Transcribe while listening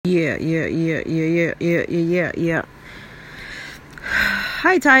Yeah.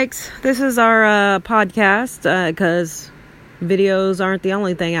 Hi, Tykes. This is our podcast because videos aren't the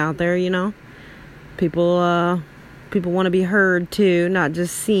only thing out there, you know. People want to be heard too, not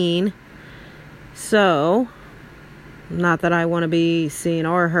just seen. So, not that I want to be seen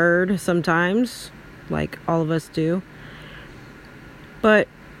or heard sometimes, like all of us do. But,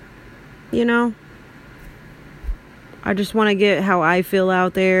 you know, I just want to get how I feel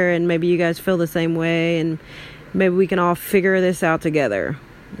out there, and maybe you guys feel the same way, and maybe we can all figure this out together,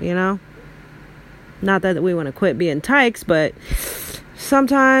 you know? Not that we want to quit being tykes, but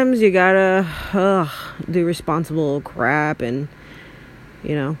sometimes you gotta do responsible crap, and,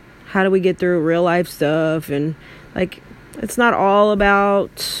 you know, how do we get through real life stuff? And, like, it's not all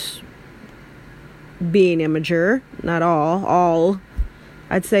about being immature. Not all.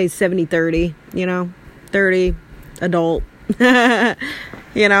 I'd say 70-30, you know? 30 adult.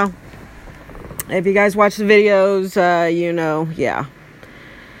 You know, if you guys watch the videos, you know, yeah,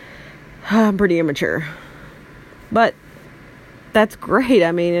 I'm pretty immature, but that's great.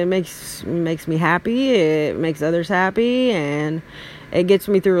 I mean, it makes me happy, it makes others happy, and it gets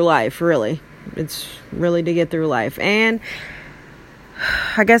me through life. Really, it's really to get through life. And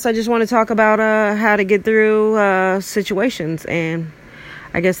I guess I just want to talk about how to get through situations. And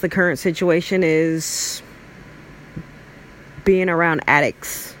I guess the current situation is being around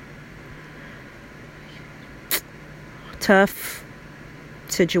addicts. Tough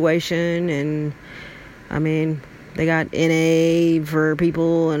situation. And I mean, they got NA for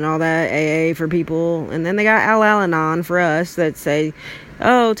people and all that, AA for people, and then they got Al-Anon for us that say,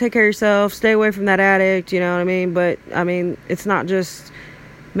 oh, take care of yourself, stay away from that addict, you know what I mean? But I mean, it's not just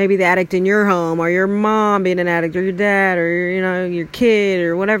maybe the addict in your home, or your mom being an addict, or your dad, or, you know, your kid,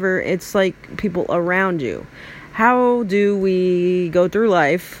 or whatever. It's like people around you. How do we go through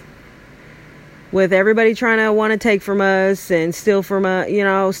life with everybody trying to want to take from us and steal from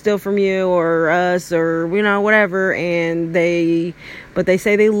steal from you or us, or, you know, whatever, but they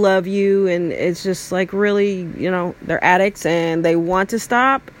say they love you, and it's just like, really, you know, they're addicts and they want to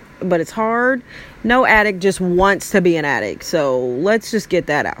stop, but it's hard. No addict just wants to be an addict, so let's just get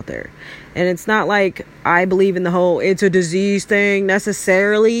that out there. And it's not like I believe in the whole it's a disease thing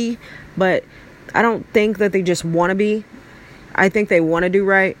necessarily, but I don't think that they just want to be. I think they want to do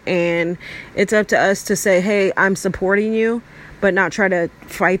right, and it's up to us to say, hey, I'm supporting you, but not try to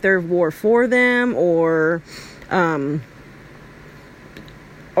fight their war for them, or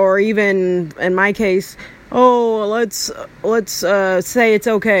even in my case, oh, let's say it's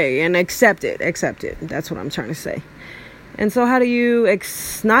okay and accept it. That's what I'm trying to say. And so how do you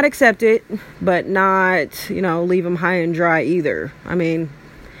not accept it, but not, you know, leave them high and dry either? I mean,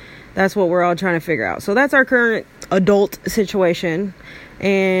 that's what we're all trying to figure out. So that's our current adult situation.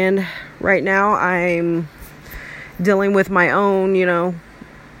 And right now I'm dealing with my own, you know,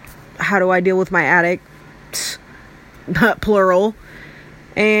 how do I deal with my addict, plural.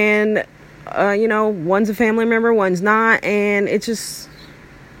 And, you know, one's a family member, one's not. And it's just,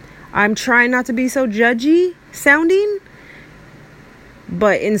 I'm trying not to be so judgy sounding,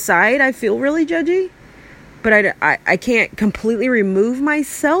 but inside I feel really judgy. But I can't completely remove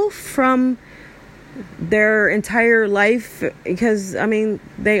myself from their entire life, because, I mean,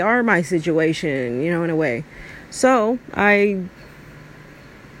 they are my situation, you know, in a way. So I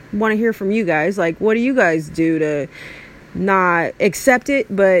want to hear from you guys. Like, what do you guys do to not accept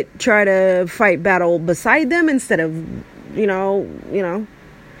it, but try to fight battle beside them instead of, you know,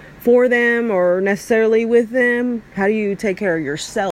 for them or necessarily with them? How do you take care of yourself?